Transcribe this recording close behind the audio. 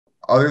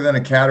Other than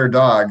a cat or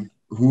dog,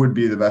 who would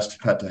be the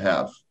best pet to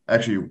have?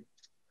 Actually,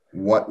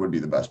 what would be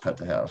the best pet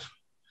to have?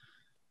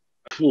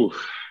 Ooh.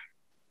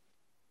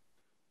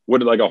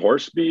 Would like a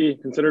horse be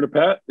considered a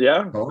pet?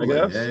 Yeah, I Totally.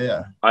 guess.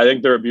 Yeah. I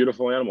think they're a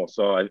beautiful animal.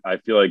 So I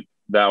feel like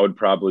that would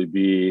probably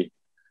be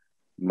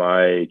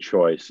my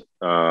choice.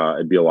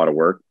 It'd be a lot of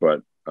work,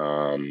 but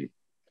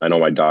I know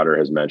my daughter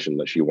has mentioned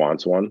that she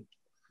wants one.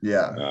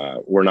 Yeah.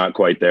 We're not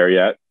quite there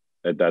yet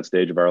at that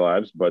stage of our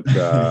lives, but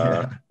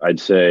Yeah. I'd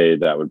say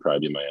that would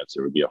probably be my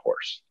answer, would be a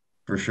horse.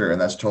 For sure.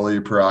 And that's totally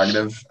your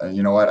prerogative. And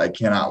you know what? I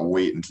cannot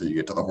wait until you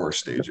get to the horse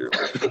stage. You're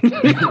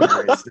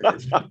great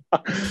stage.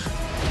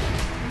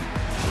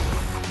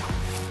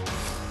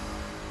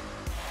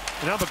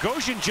 And now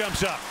Bogosian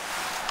jumps up.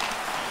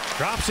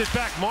 Drops it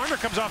back. Marner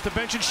comes off the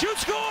bench and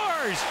shoots,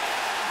 scores!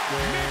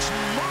 Mitch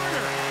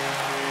Marner,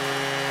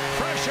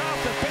 fresh off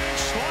the bench,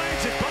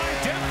 slides it by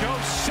Demko,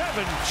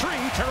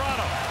 7-3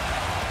 Toronto.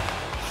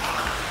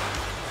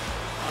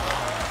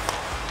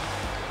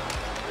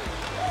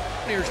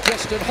 Here's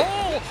Justin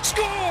Holl,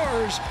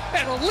 scores!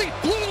 An elite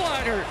blue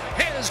liner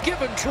has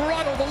given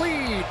Toronto the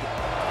lead.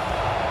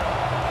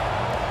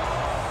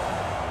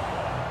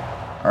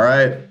 All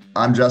right.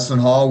 I'm Justin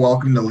Holl.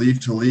 Welcome to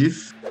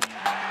Leaf.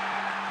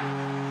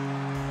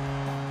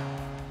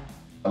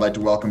 I'd like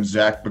to welcome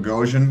Zach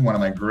Bogosian, one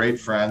of my great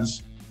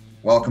friends.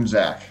 Welcome,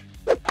 Zach.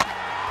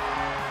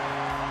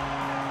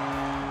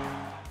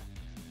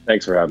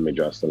 Thanks for having me,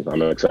 Justin.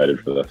 I'm excited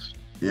for this.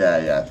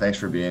 Yeah. Thanks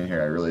for being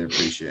here. I really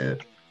appreciate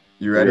it.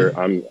 You ready?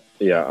 I'm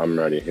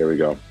ready. Here we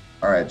go.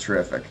 All right,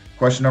 terrific.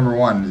 Question number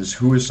 1 is,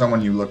 who is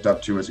someone you looked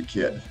up to as a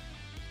kid?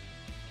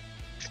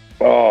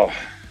 Oh, I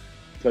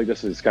feel like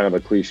this is kind of a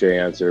cliche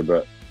answer,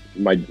 but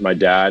my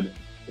dad,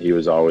 he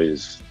was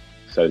always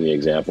setting the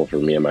example for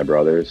me and my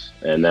brothers.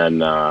 And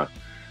then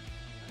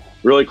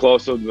really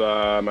close with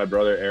my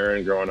brother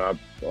Aaron growing up,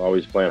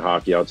 always playing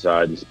hockey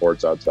outside and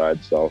sports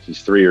outside. So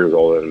he's 3 years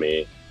older than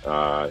me.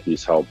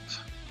 He's helped,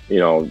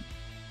 with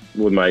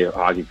my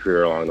hockey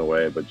career along the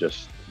way, but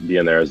just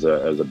being there as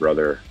a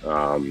brother,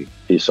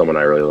 he's someone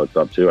I really looked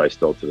up to. I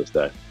still to this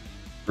day.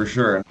 For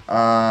sure.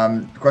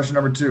 Question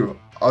number 2,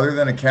 other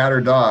than a cat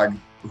or dog,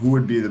 who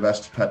would be the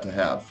best pet to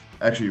have?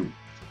 Actually,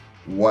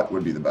 what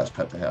would be the best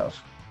pet to have?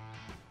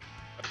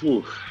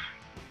 Ooh.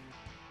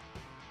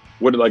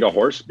 Would like a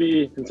horse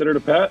be considered a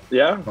pet?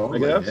 Yeah,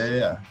 Totally. I guess.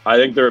 Yeah. I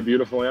think they're a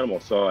beautiful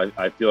animal. So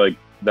I feel like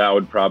that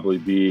would probably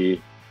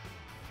be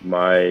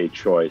my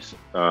choice.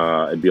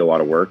 It'd be a lot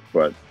of work,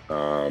 but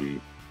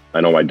I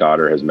know my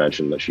daughter has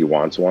mentioned that she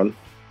wants one.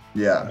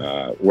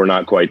 Yeah. We're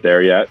not quite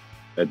there yet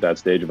at that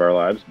stage of our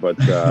lives, but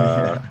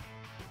Yeah.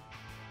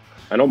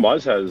 I know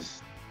Muzz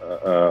has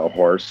a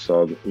horse,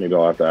 so maybe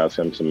I'll have to ask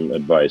him some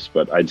advice,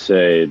 but I'd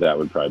say that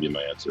would probably be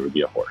my answer, would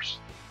be a horse.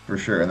 For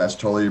sure. And that's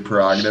totally your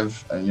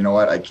prerogative. And you know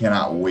what? I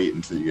cannot wait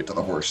until you get to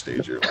the horse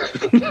stage. You're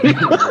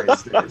great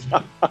stage.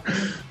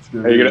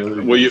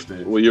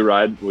 Will you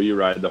ride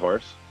the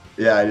horse?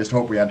 Yeah, I just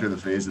hope we enter the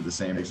phase at the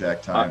same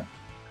exact time.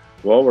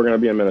 Well, we're going to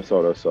be in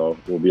Minnesota, so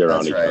we'll be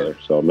around each other.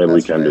 So maybe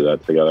we can do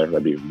that together.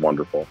 That'd be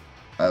wonderful.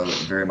 I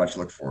very much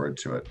look forward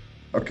to it.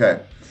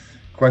 Okay.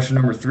 Question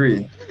number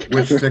 3.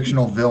 Which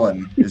fictional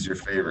villain is your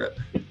favorite?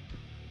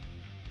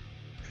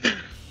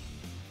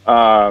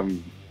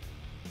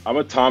 I'm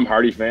a Tom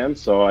Hardy fan,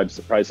 so I'd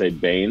probably say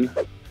Bane.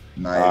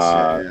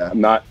 Nice. Yeah.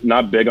 I'm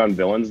not big on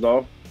villains,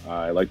 though.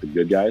 I like the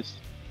good guys.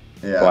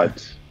 Yeah.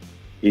 But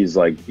he's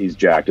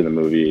jacked in the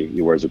movie.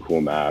 He wears a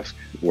cool mask,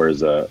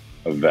 wears a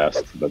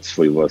vest that's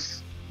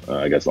sleeveless.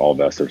 I guess all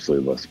vests are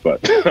sleeveless,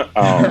 but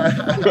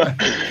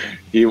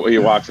he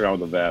walks around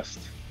with a vest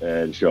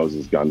and shows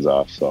his guns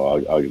off.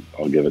 So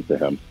I'll give it to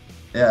him.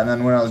 Yeah, and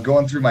then when I was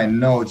going through my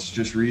notes,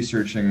 just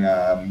researching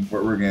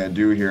what we're going to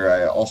do here,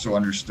 I also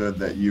understood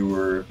that you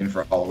were in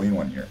for Halloween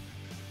one year.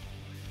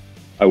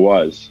 I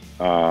was.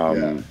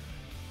 Yeah.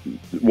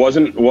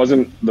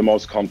 Wasn't the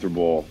most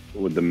comfortable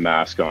with the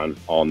mask on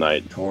all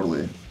night.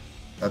 Totally.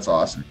 That's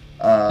awesome.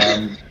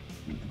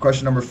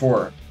 Question number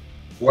 4.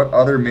 What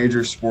other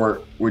major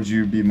sport would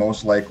you be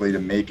most likely to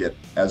make it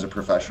as a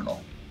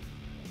professional?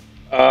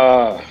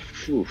 I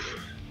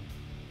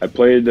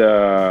played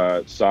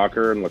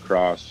soccer and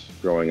lacrosse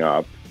growing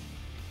up.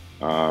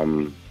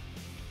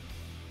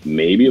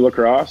 Maybe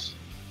lacrosse.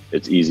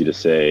 It's easy to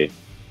say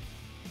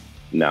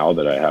now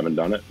that I haven't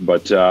done it,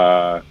 but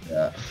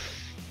Yeah.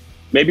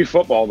 maybe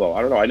football though.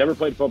 I don't know. I never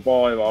played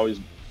football. I've always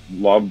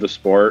loved the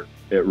sport.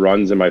 It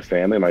runs in my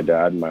family. My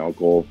dad and my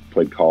uncle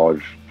played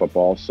college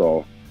football,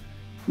 so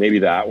maybe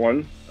that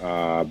one.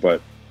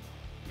 But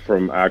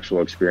from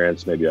actual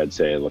experience, maybe I'd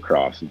say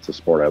lacrosse. It's a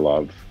sport I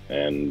love,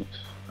 and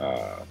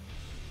I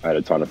had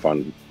a ton of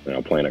fun,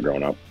 playing it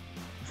growing up.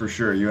 For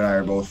sure. You and I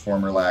are both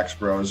former Lax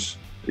bros.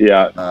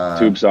 Yeah,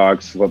 tube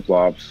socks, flip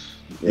flops.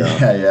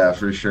 Yeah,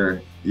 for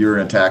sure. You were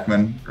an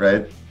attackman,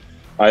 right?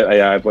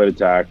 I played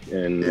attack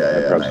in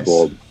prep nice.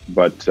 school,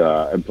 but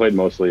I played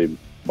mostly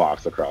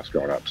box lacrosse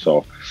growing up.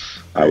 So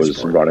I was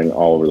sport. running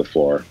all over the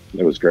floor.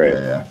 It was great.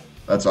 Yeah.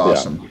 That's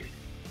awesome.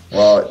 Yeah.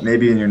 Well,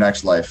 maybe in your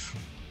next life,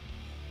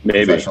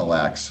 maybe professional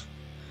Lax.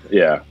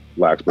 Yeah,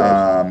 Lax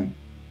Bros.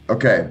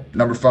 Okay,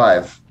 number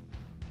 5.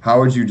 How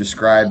would you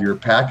describe your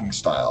packing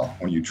style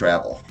when you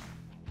travel?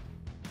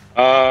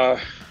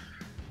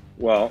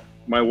 Well,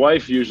 my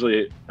wife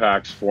usually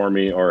packs for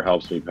me or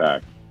helps me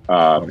pack.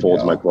 What a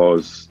Folds my gal.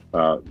 clothes.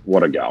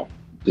 What a gal.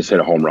 Just hit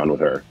a home run with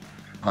her.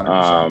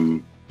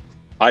 100%.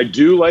 I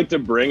do like to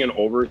bring an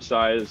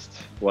oversized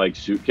like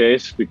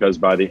suitcase because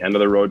by the end of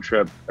the road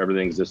trip,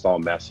 everything's just all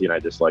messy, and I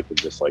just like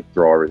to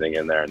throw everything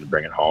in there and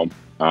bring it home.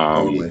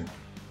 Totally.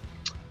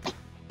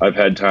 I've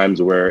had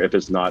times where if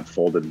it's not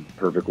folded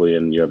perfectly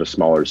and you have a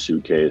smaller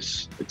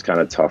suitcase, it's kind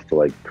of tough to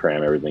like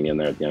cram everything in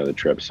there at the end of the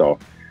trip. So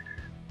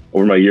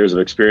over my years of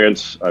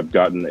experience, I've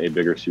gotten a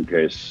bigger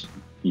suitcase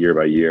year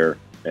by year,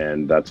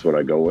 and that's what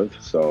I go with.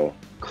 So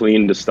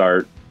clean to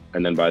start,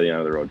 and then by the end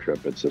of the road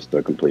trip, it's just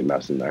a complete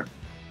mess in there.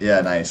 Yeah,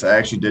 nice. I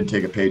actually did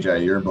take a page out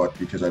of your book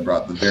because I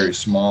brought the very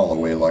small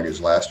away luggage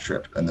last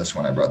trip, and this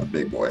one I brought the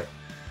big boy.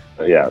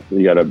 Yeah,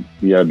 you gotta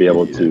be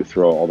able to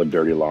throw all the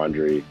dirty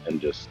laundry and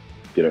just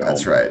get it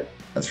That's home. right.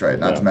 That's right.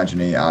 Not to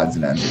mention any odds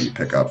and ends that you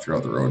pick up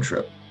throughout the road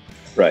trip.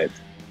 Right.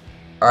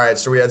 All right,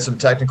 so we had some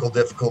technical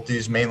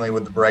difficulties, mainly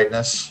with the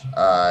brightness.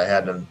 I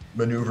had to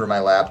maneuver my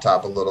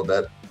laptop a little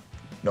bit.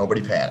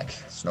 Nobody panic.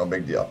 It's no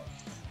big deal.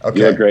 Okay.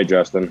 You look great,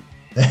 Justin.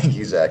 Thank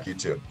you, Zach. You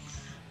too.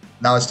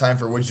 Now it's time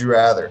for Would You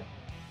Rather.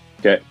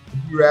 Okay.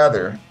 Would you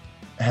rather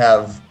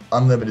have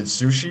unlimited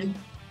sushi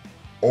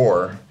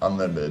or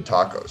unlimited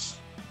tacos?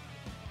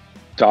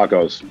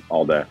 Tacos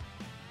all day.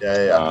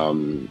 Yeah.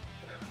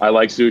 I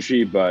like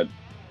sushi, but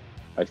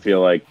I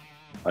feel like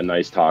a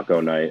nice taco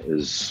night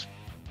is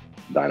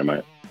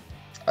dynamite.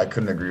 I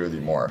couldn't agree with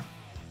you more.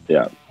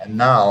 Yeah. And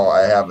now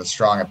I have a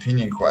strong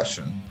opinion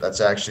question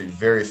that's actually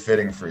very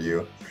fitting for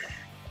you.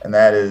 And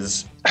that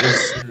is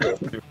cereal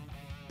soup?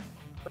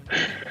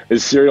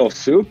 Is cereal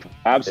soup?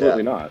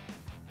 Absolutely not.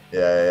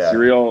 Yeah.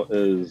 Cereal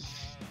is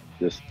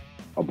just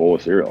a bowl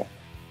of cereal.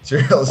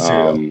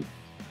 Cereal.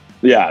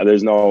 Yeah,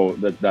 there's no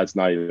that's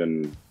not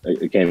even,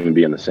 it can't even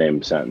be in the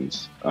same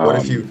sentence. What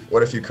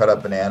if you cut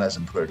up bananas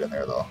and put it in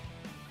there though?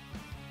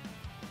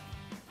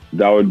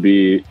 That would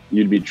be,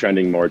 you'd be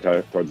trending more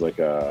towards like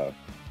an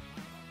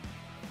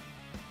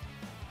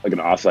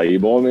acai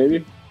bowl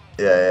maybe.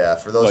 Yeah.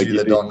 For those like, of you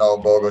that don't know,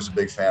 Bogo's a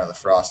big fan of the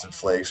Frosted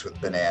Flakes with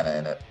banana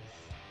in it.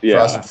 Yeah.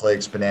 Frosted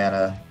Flakes,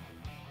 banana,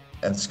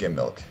 and skim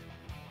milk.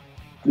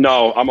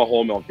 No, I'm a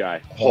whole milk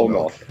guy. Whole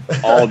milk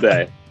all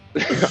day.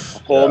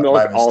 Whole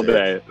milk all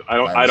day.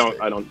 I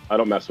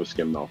don't mess with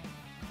skim milk.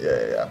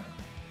 Yeah.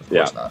 Of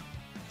course not.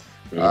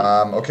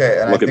 Mm-hmm. Okay,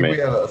 and I think we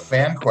have a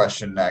fan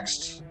question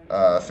next.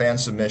 Fan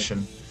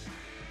submission.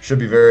 Should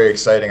be very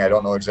exciting. I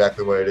don't know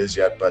exactly what it is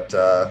yet, but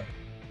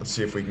let's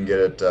see if we can get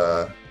it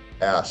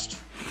asked.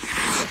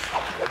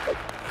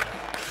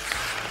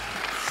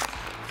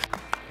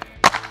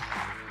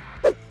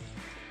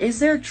 Is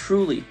there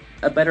truly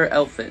a better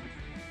outfit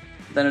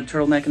than a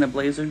turtleneck and a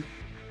blazer?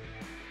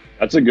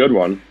 That's a good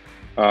one.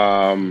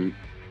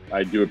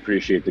 I do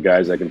appreciate the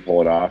guys that can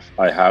pull it off.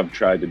 I have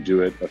tried to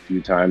do it a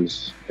few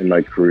times in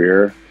my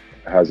career.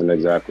 It hasn't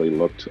exactly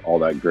looked all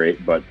that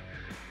great, but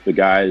the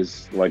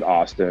guys like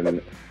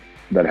Austin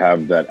that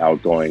have that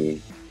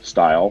outgoing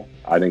style,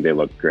 I think they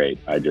look great.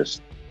 I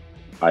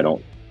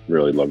don't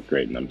really look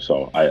great in them,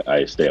 so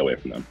I stay away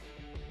from them.